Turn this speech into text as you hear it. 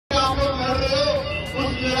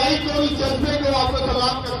लड़ाई को इस जज्बे को आपको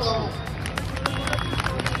सलाम करता हूं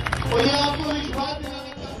और ये आपको विश्वास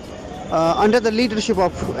दिलाना चाहता हूं। Under the leadership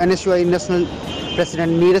of NSUI National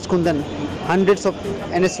President Neeraj Kundan, hundreds of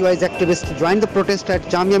NSUI's activists joined the protest at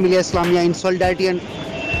Jamia Millia Islamia in solidarity and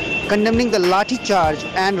condemning the lathicharge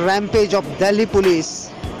and rampage of Delhi police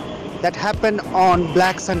that happened on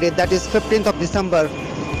Black Sunday, that is 15th of December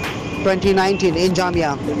 2019 in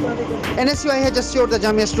Jamia. NSUI has assured the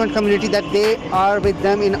Jamia student community that they are with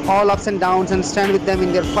them in all ups and downs and stand with them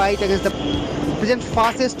in their fight against the present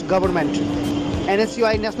fascist government.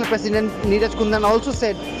 NSUI National President Neeraj Kundan also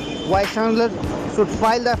said Vice-Chancellor should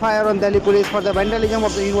file the FIR on Delhi police for the vandalism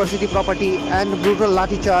of the university property and brutal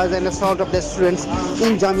lathicharge and assault of the students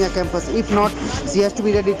in Jamia campus. If not, she has to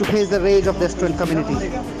be ready to face the rage of the student community.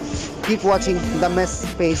 Keep watching the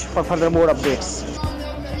mess page for further more updates.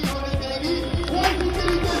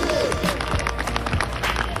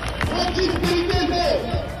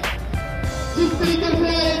 जिस तरीके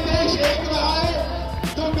से देश एक रहा है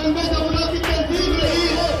जो